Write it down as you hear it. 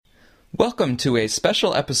Welcome to a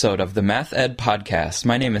special episode of the Math Ed Podcast.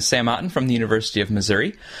 My name is Sam Otten from the University of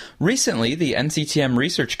Missouri. Recently, the NCTM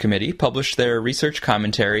Research Committee published their research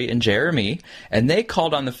commentary in JRME, and they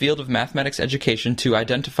called on the field of mathematics education to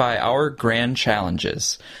identify our grand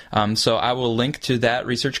challenges. So I will link to that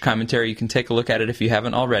research commentary. You can take a look at it if you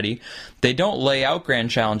haven't already. They don't lay out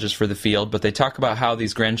grand challenges for the field, but they talk about how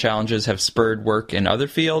these grand challenges have spurred work in other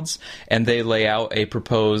fields, and they lay out a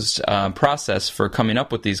proposed process for coming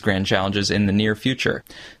up with these grand challenges in the near future.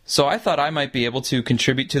 So I thought I might be able to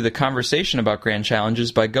contribute to the conversation about grand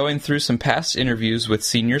challenges by going through some past interviews with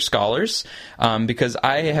senior scholars, because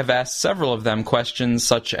I have asked several of them questions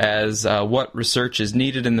such as what research is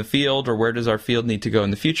needed in the field, or where does our field need to go in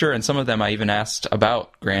the future, and some of them I even asked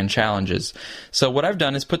about grand challenges. So what I've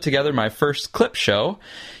done is put together my first clip show.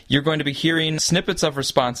 You're going to be hearing snippets of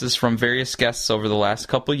responses from various guests over the last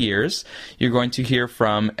couple years. You're going to hear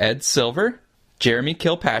from Ed Silver, Jeremy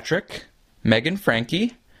Kilpatrick, Megan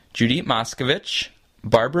Franke, Judith Moskovich,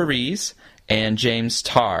 Barbara Rees, and James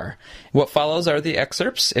Tarr. What follows are the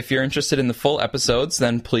excerpts. If you're interested in the full episodes,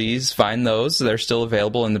 then please find those. They're still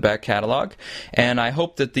available in the back catalog. And I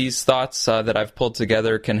hope that these thoughts that I've pulled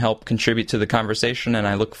together can help contribute to the conversation, and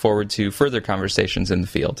I look forward to further conversations in the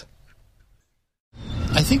field.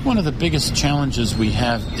 I think one of the biggest challenges we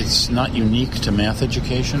have, it's not unique to math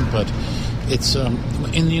education, but it's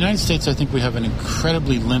in the United States, I think we have an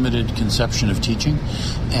incredibly limited conception of teaching,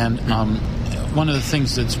 and one of the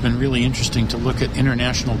things that's been really interesting to look at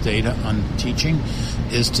international data on teaching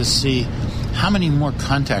is to see how many more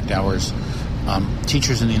contact hours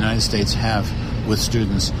teachers in the United States have with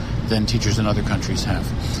students than teachers in other countries have.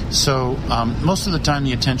 So most of the time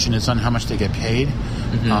the attention is on how much they get paid,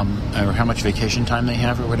 or how much vacation time they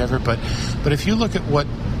have or whatever. But if you look at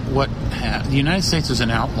the United States is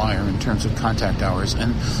an outlier in terms of contact hours,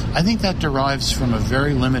 and I think that derives from a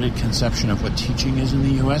very limited conception of what teaching is in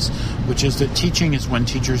the U.S., which is that teaching is when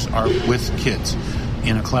teachers are with kids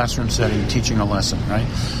in a classroom setting teaching a lesson, right?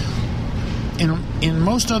 In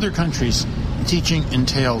most other countries, teaching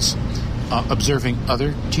entails observing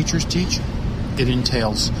other teachers teach. It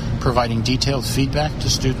entails providing detailed feedback to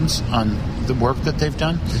students on the work that they've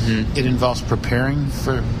done. It involves preparing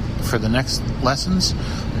for the next lessons.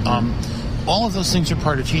 All of those things are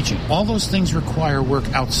part of teaching. All those things require work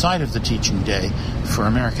outside of the teaching day for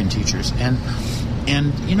American teachers.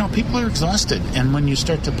 And you know, people are exhausted. And when you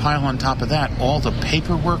start to pile on top of that all the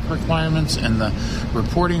paperwork requirements and the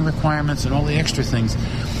reporting requirements and all the extra things,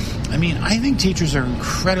 I mean, I think teachers are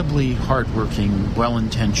incredibly hardworking,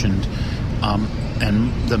 well-intentioned,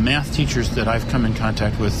 and the math teachers that I've come in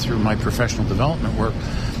contact with through my professional development work,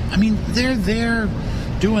 I mean, they're there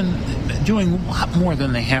doing a lot more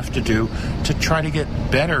than they have to do to try to get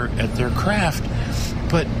better at their craft,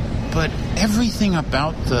 but everything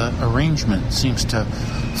about the arrangement seems to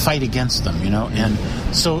fight against them, you know, and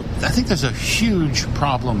so I think there's a huge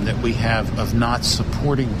problem that we have of not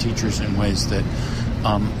supporting teachers in ways that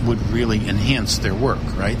would really enhance their work,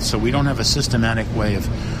 right? So we don't have a systematic way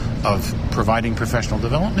of providing professional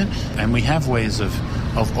development, and we have ways of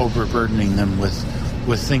overburdening them with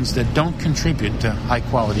things that don't contribute to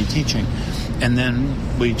high-quality teaching. And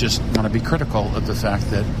then we just want to be critical of the fact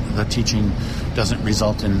that the teaching doesn't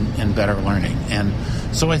result in better learning. And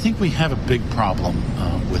so I think we have a big problem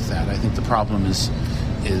with that. I think the problem is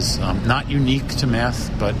not unique to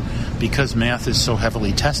math, but because math is so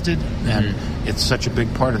heavily tested and it's such a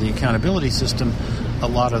big part of the accountability system, a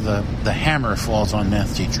lot of the hammer falls on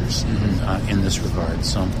math teachers in this regard.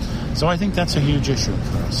 So I think that's a huge issue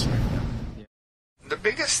for us. The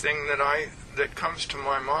biggest thing that comes to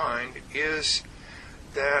my mind is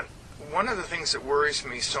that one of the things that worries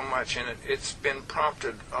me so much, and it's been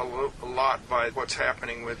prompted a lot by what's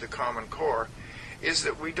happening with the Common Core, is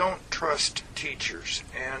that we don't trust teachers.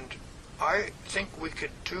 And I think we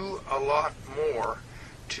could do a lot more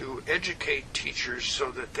to educate teachers so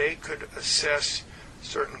that they could assess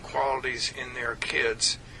certain qualities in their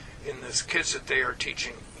kids, in the kids that they are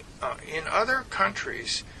teaching. In other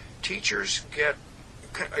countries, teachers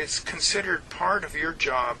it's considered part of your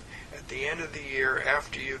job at the end of the year,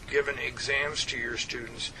 after you've given exams to your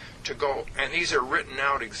students, to go, and these are written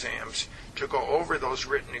out exams, to go over those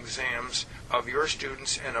written exams of your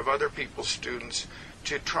students and of other people's students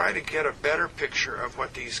to try to get a better picture of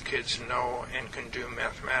what these kids know and can do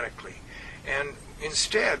mathematically. And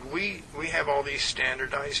instead, we have all these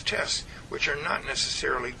standardized tests, which are not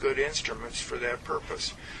necessarily good instruments for that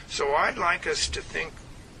purpose. So I'd like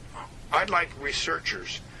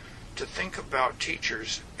researchers to think about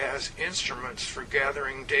teachers as instruments for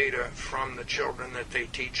gathering data from the children that they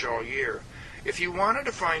teach all year. If you wanted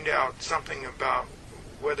to find out something about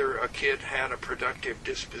whether a kid had a productive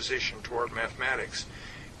disposition toward mathematics.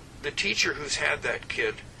 The teacher who's had that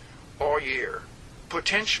kid all year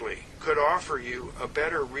potentially could offer you a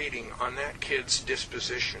better reading on that kid's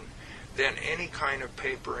disposition than any kind of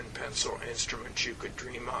paper and pencil instrument you could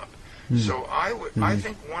dream up. So I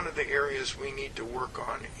think one of the areas we need to work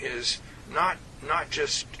on is not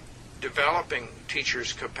just developing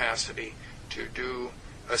teachers' capacity to do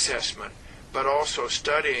assessment, but also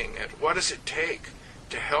studying it. What does it take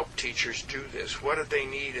to help teachers do this? What do they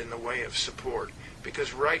need in the way of support?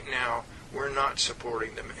 Because right now we're not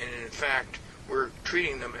supporting them, and in fact we're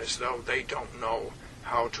treating them as though they don't know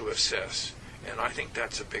how to assess, and I think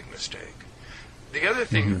that's a big mistake. The other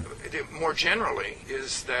thing, more generally,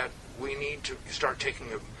 is that we need to start taking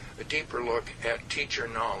a deeper look at teacher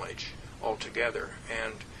knowledge altogether,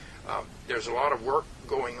 and there's a lot of work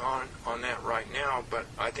going on that right now, but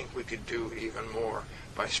I think we could do even more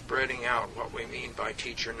by spreading out what we mean by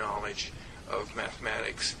teacher knowledge of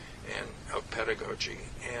mathematics and of pedagogy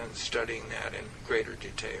and studying that in greater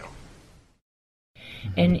detail.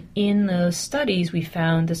 And in those studies, we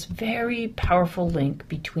found this very powerful link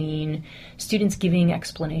between students giving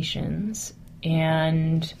explanations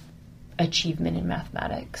and achievement in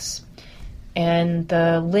mathematics. And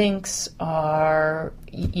the links are,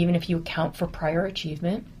 even if you account for prior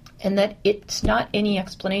achievement, and that it's not any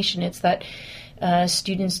explanation, it's that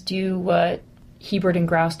students do what Hebert and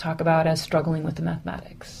Grouse talk about as struggling with the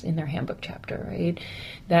mathematics in their handbook chapter, right?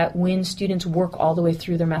 That when students work all the way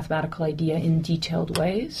through their mathematical idea in detailed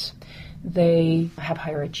ways, they have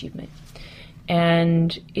higher achievement.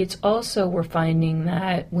 And it's also, we're finding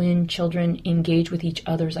that when children engage with each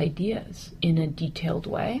other's ideas in a detailed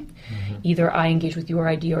way, either I engage with your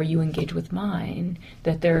idea or you engage with mine,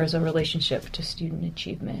 that there is a relationship to student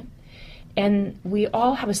achievement. And we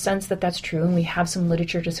all have a sense that that's true, and we have some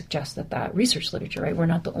literature to suggest that research literature, right? We're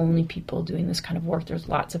not the only people doing this kind of work. There's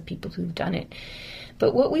lots of people who've done it.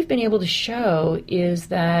 But what we've been able to show is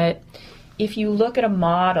that if you look at a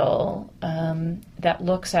model that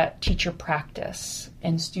looks at teacher practice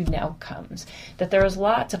and student outcomes, that there's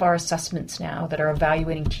lots of our assessments now that are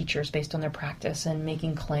evaluating teachers based on their practice and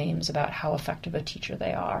making claims about how effective a teacher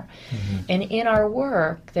they are. And in our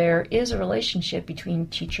work, there is a relationship between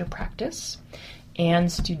teacher practice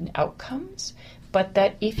and student outcomes, but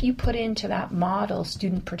that if you put into that model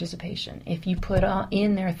student participation, if you put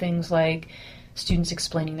in there things like students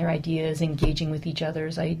explaining their ideas, engaging with each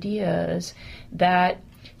other's ideas, that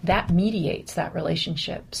mediates that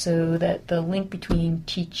relationship, so that the link between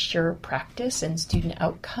teacher practice and student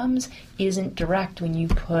outcomes isn't direct when you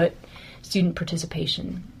put student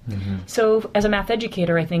participation. So as a math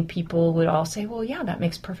educator, I think people would all say, well, yeah, that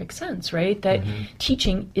makes perfect sense, right? That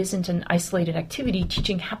teaching isn't an isolated activity.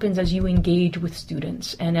 Teaching happens as you engage with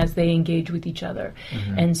students and as they engage with each other.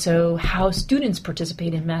 And so how students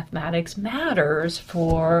participate in mathematics matters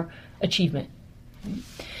for achievement.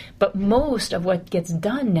 But most of what gets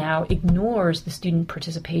done now ignores the student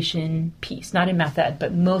participation piece, not in math ed,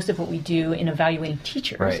 but most of what we do in evaluating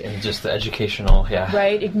teachers. Right, and just the educational,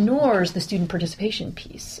 right, ignores the student participation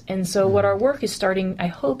piece. And so what our work is starting, I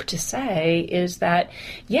hope, to say is that,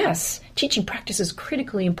 yes, teaching practice is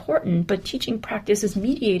critically important, but teaching practice is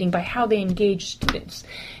mediating by how they engage students.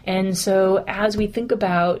 And so as we think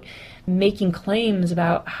about making claims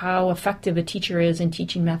about how effective a teacher is in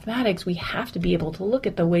teaching mathematics, we have to be able to look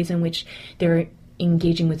at the ways in which they're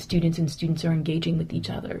engaging with students and students are engaging with each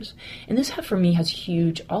others. And this, for me, has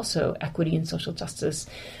huge also equity and social justice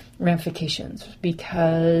ramifications,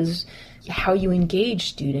 because how you engage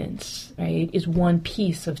students, right, is one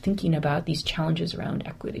piece of thinking about these challenges around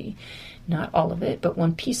equity. Not all of it, but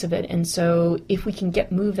one piece of it. And so if we can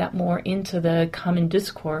move that more into the common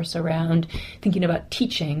discourse around thinking about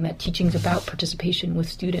teaching, that teaching is about participation with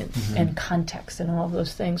students and context and all of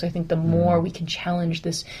those things, I think the more we can challenge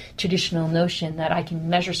this traditional notion that I can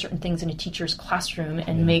measure certain things in a teacher's classroom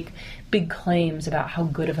and make big claims about how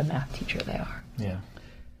good of a math teacher they are.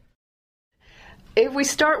 If we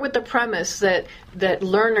start with the premise that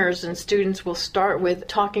learners and students will start with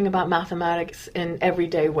talking about mathematics in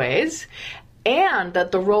everyday ways, and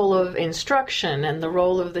that the role of instruction and the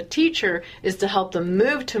role of the teacher is to help them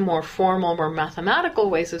move to more formal, more mathematical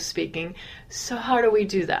ways of speaking, so how do we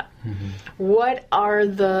do that? What are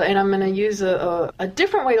and I'm going to use a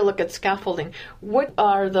different way to look at scaffolding, what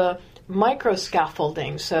are the micro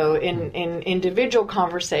scaffolding, so in individual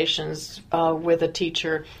conversations with a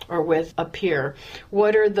teacher or with a peer?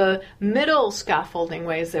 What are the middle scaffolding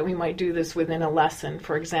ways that we might do this within a lesson?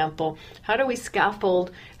 For example, how do we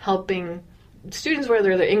scaffold helping students,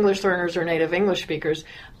 whether they're English learners or native English speakers,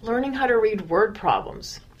 learning how to read word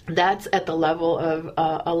problems That's at the level of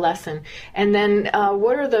a lesson. And then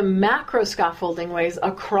what are the macro scaffolding ways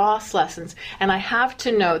across lessons? And I have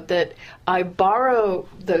to note that I borrow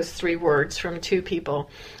those three words from two people,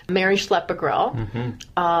 Mary Schleppegrell,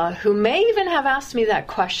 who may even have asked me that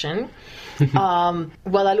question.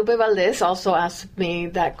 Guadalupe Valdez also asked me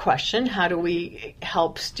that question: how do we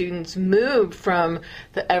help students move from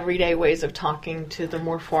the everyday ways of talking to the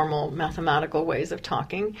more formal mathematical ways of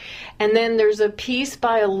talking? And then there's a piece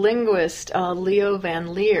by a linguist, Leo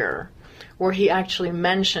Van Leer, where he actually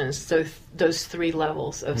mentions those three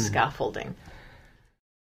levels of scaffolding.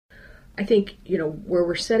 I think, where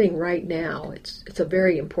we're sitting right now, it's a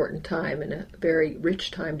very important time and a very rich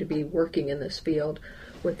time to be working in this field.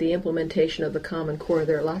 With the implementation of the Common Core,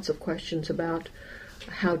 there are lots of questions about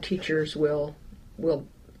how teachers will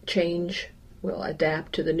change, will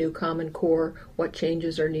adapt to the new Common Core, what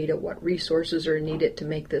changes are needed, what resources are needed to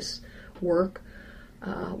make this work,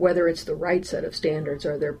 whether it's the right set of standards,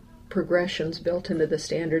 are there progressions built into the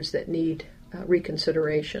standards that need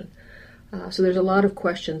reconsideration. So there's a lot of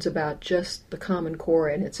questions about just the Common Core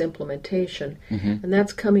and its implementation, and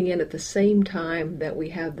that's coming in at the same time that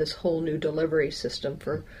we have this whole new delivery system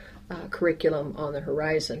for curriculum on the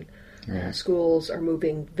horizon. Schools are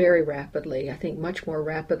moving very rapidly, I think much more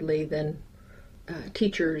rapidly than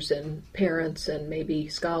teachers and parents and maybe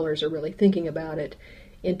scholars are really thinking about it,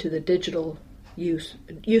 into the digital use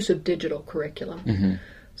of digital curriculum.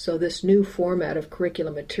 So this new format of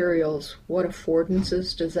curriculum materials, what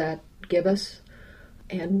affordances does that give us?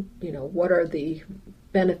 And, what are the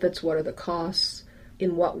benefits, what are the costs,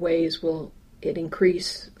 in what ways will it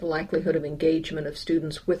increase the likelihood of engagement of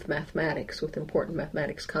students with mathematics, with important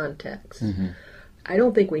mathematics contexts? I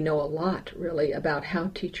don't think we know a lot, really, about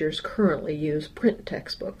how teachers currently use print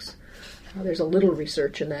textbooks. There's a little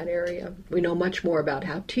research in that area. We know much more about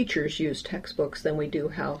how teachers use textbooks than we do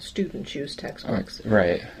how students use textbooks.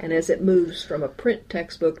 Right. And as it moves from a print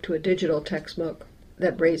textbook to a digital textbook,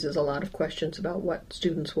 that raises a lot of questions about what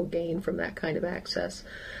students will gain from that kind of access.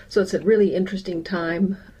 So it's a really interesting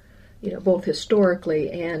time, both historically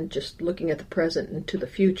and just looking at the present and to the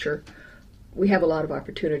future. We have a lot of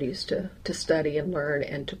opportunities to study and learn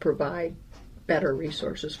and to provide better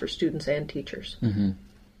resources for students and teachers.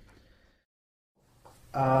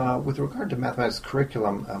 With regard to mathematics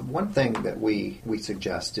curriculum, one thing that we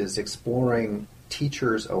suggest is exploring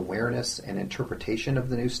teachers' awareness and interpretation of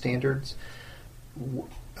the new standards.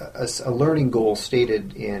 A learning goal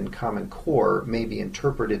stated in Common Core may be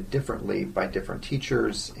interpreted differently by different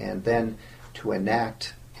teachers, and then to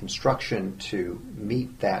enact instruction to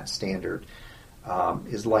meet that standard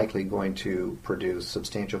is likely going to produce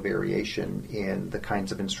substantial variation in the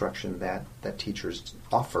kinds of instruction that teachers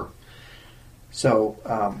offer. So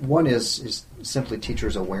one is simply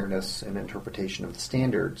teachers' awareness and interpretation of the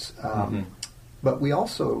standards, but we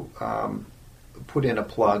also put in a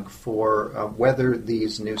plug for whether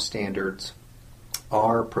these new standards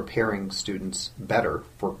are preparing students better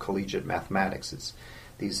for collegiate mathematics.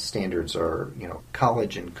 These standards are,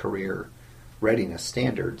 college and career readiness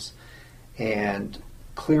standards, and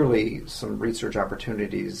clearly some research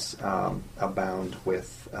opportunities abound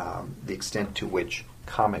with the extent to which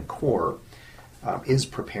Common Core is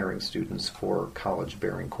preparing students for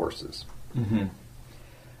college-bearing courses.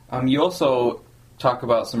 You also talk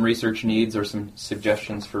about some research needs or some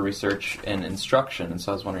suggestions for research and instruction, and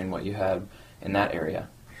so I was wondering what you had in that area.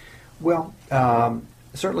 Well,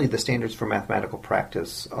 certainly the standards for mathematical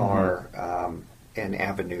practice are an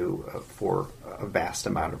avenue for a vast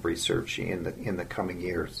amount of research in the coming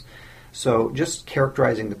years. So just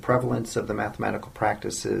characterizing the prevalence of the mathematical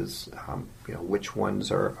practices, which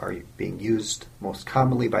ones are being used most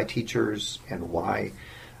commonly by teachers and why,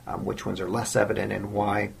 which ones are less evident and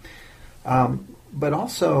why. But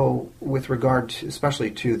also with regard to,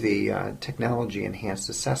 especially to the technology-enhanced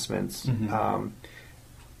assessments, in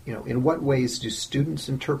what ways do students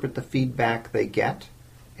interpret the feedback they get,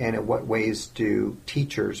 and in what ways do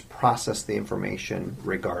teachers process the information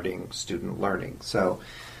regarding student learning? So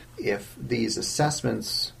if these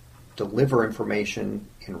assessments deliver information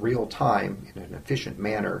in real time in an efficient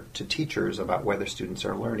manner to teachers about whether students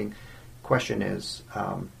are learning, the question is,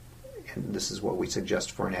 and this is what we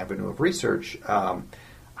suggest for an avenue of research,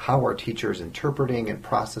 how are teachers interpreting and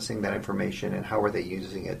processing that information, and how are they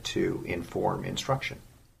using it to inform instruction?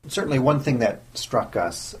 Certainly one thing that struck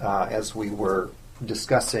us as we were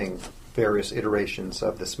discussing various iterations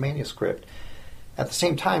of this manuscript, at the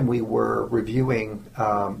same time we were reviewing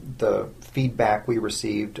the feedback we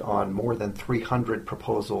received on more than 300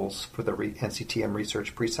 proposals for the NCTM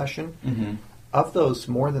research pre-session. of those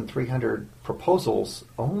more than 300 proposals,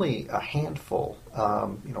 only a handful,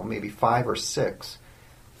 maybe 5 or 6,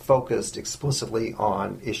 focused explicitly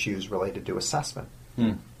on issues related to assessment.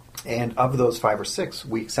 And of those 5 or 6,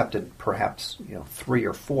 we accepted perhaps 3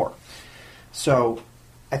 or 4. So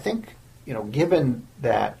I think given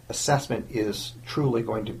that assessment is truly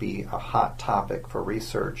going to be a hot topic for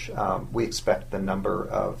research, we expect the number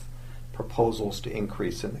of proposals to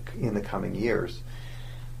increase in the coming years.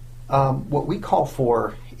 What we call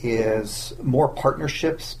for is more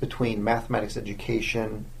partnerships between mathematics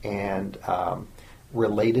education and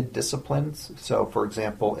related disciplines. So, for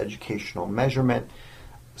example, educational measurement,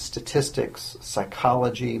 statistics,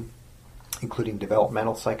 psychology, including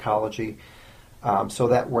developmental psychology, so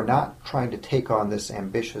that we're not trying to take on this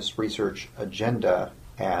ambitious research agenda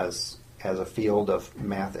as a field of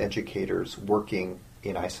math educators working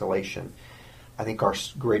in isolation. I think our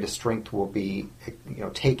greatest strength will be,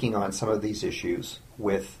 taking on some of these issues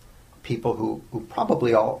with people who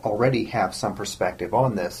probably already have some perspective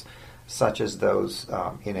on this, such as those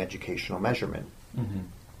in educational measurement.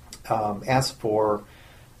 As for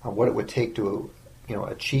what it would take to,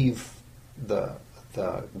 achieve the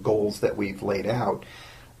goals that we've laid out,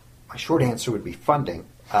 my short answer would be funding.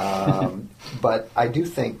 But I do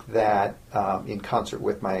think that, in concert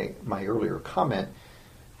with my earlier comment,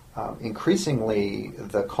 increasingly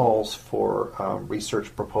the calls for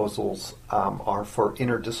research proposals are for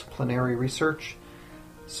interdisciplinary research.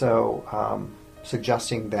 So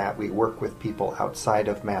suggesting that we work with people outside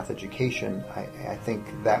of math education, I think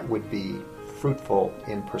that would be fruitful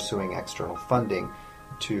in pursuing external funding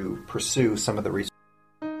to pursue some of the research.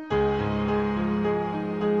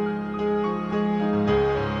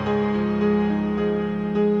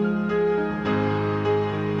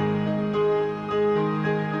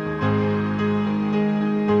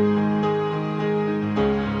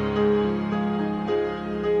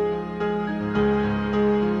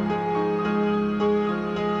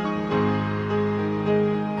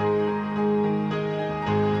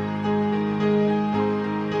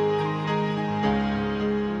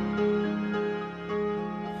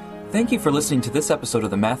 Thank you for listening to this episode of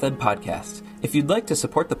the Math Ed Podcast. If you'd like to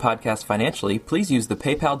support the podcast financially, please use the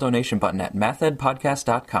PayPal donation button at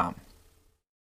mathedpodcast.com.